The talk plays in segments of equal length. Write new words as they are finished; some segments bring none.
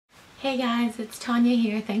Hey guys, it's Tanya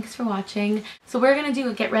here. Thanks for watching. So we're gonna do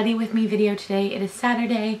a get ready with me video today. It is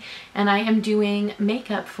Saturday and I am doing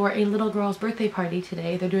makeup for a little girl's birthday party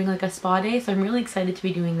today. They're doing like a spa day, so I'm really excited to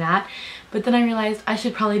be doing that. But then I realized I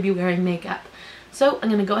should probably be wearing makeup. So I'm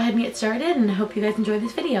gonna go ahead and get started and I hope you guys enjoy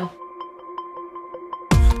this video.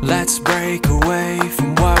 Let's break away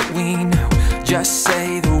from what we know. Just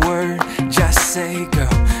say the word, just say go.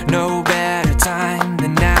 No better time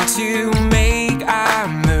than now to make our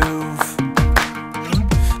move.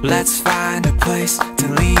 Let's find a place to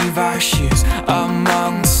leave our shoes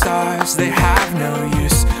among the stars, they have no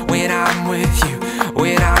use. When I'm with you,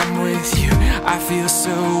 when I'm with you, I feel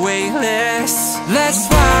so weightless. Let's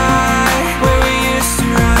fly where we used to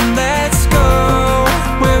run. Let's go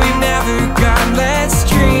where we've never gone. Let's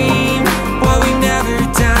dream what we've never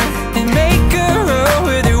done and make a road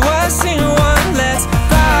where there wasn't one. Let's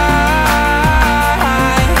fly,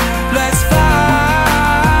 let's fly,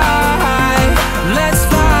 let's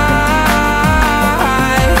fly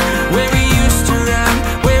where we used to run,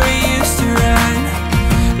 where we used to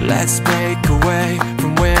run. Let's break away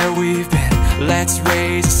from where we've been. Let's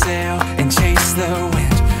raise a sail and chase the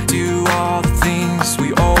wind. Do all the things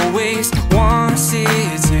we always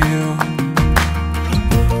wanted to.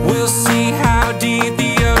 We'll see how deep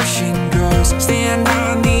the ocean goes. Stand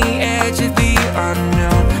on the edge of the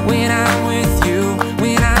unknown. When I'm with you,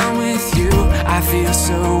 when I'm with you, I feel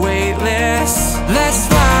so weightless. Let's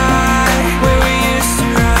fly where we used to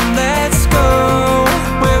run. Let's go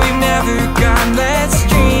where we've never gone. Let's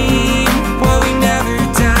dream what we've never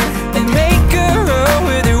done and make a road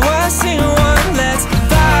where there wasn't one. Let's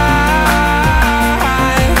fly,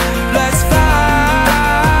 let's fly,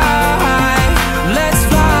 let's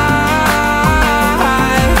fly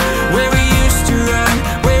where we used to run,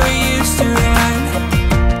 where we used to run.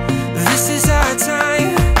 This is our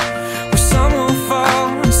time, where some will fall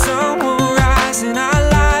and some will rise in our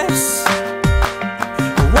lives.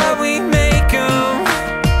 What we make 'em,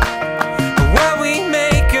 what we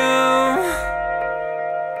make 'em.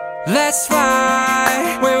 Let's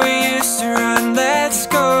fly where we used to run. Let's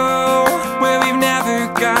go where we've never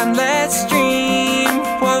gone. Let's dream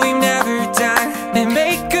what we've never done and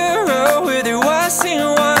make a road where there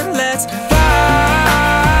wasn't one. Let's fly,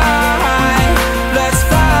 let's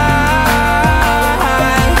fly,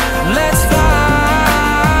 let's fly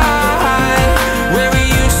where we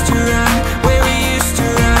used to run, where we used to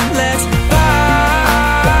run. Let's fly,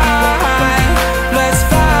 let's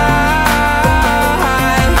fly,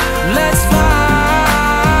 let's fly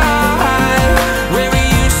where we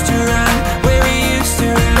used to run, where we used to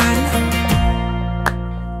run.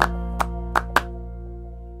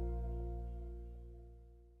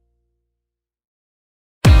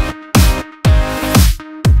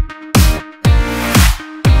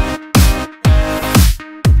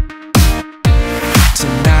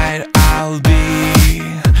 Tonight I'll be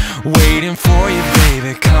waiting for you,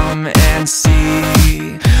 baby, come and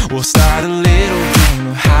see. We'll start a little game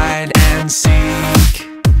of hide and seek.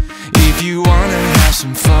 If you wanna have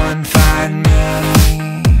some fun, find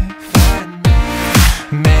me.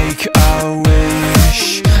 Make a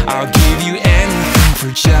wish, I'll give you anything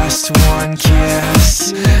for just one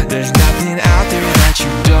kiss. There's nothing out there that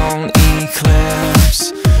you don't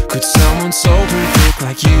eclipse. Could someone so perfect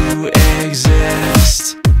like you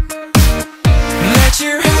exist? Let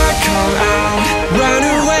your heart come out, run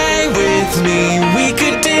away with me. We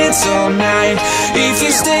could dance all night if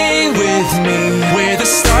you stay with me. Where the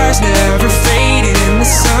stars never fade and the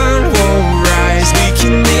sun won't rise. We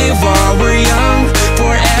can live while we're young,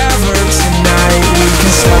 forever tonight. We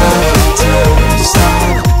can stop time,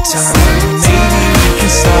 stop time. Maybe we can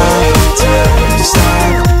stop time,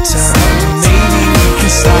 stop time. Maybe we can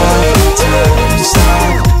stop time,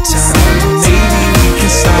 stop time. Maybe we can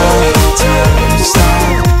stop time,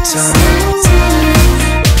 stop time.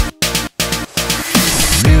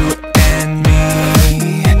 You and me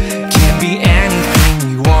can be anything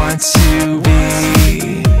we want to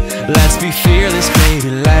be. Let's be fearless, baby,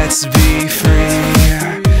 let's be free.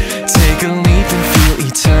 Take a leap and feel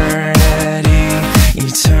eternity,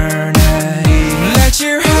 eternity. Let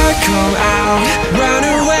your heart come out, run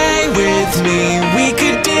away with me. We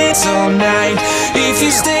could dance all night if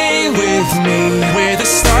you stay with me. Where the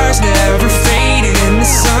stars never fade and the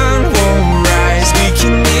sun won't rise. We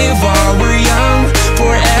can live while we're young,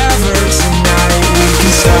 forever tonight. We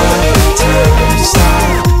can stop time,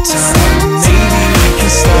 stop time. Maybe we can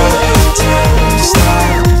stop time,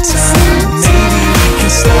 stop time. Maybe we can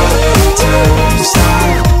stop time,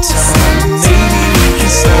 stop time. Maybe we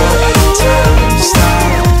can stop time,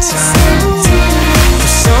 stop time.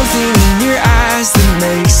 There's something in your eyes that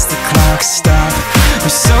makes the clock stop.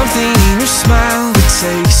 There's something something in your smile that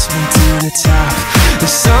takes me to the top. There's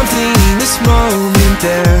something in this moment,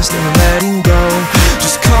 there's no letting go.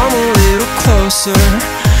 Just come a little closer,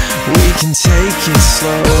 we can take it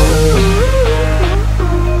slow.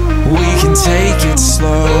 We can take it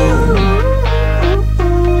slow.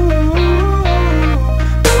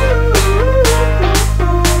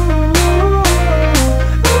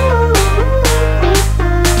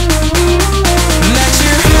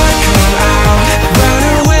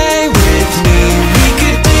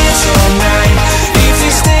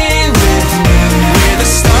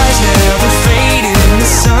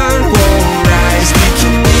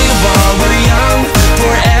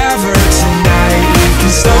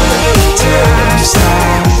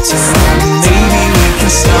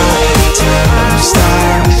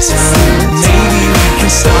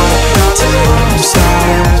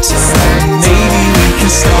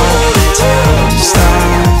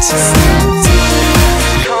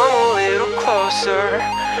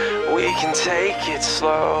 We can take it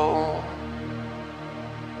slow.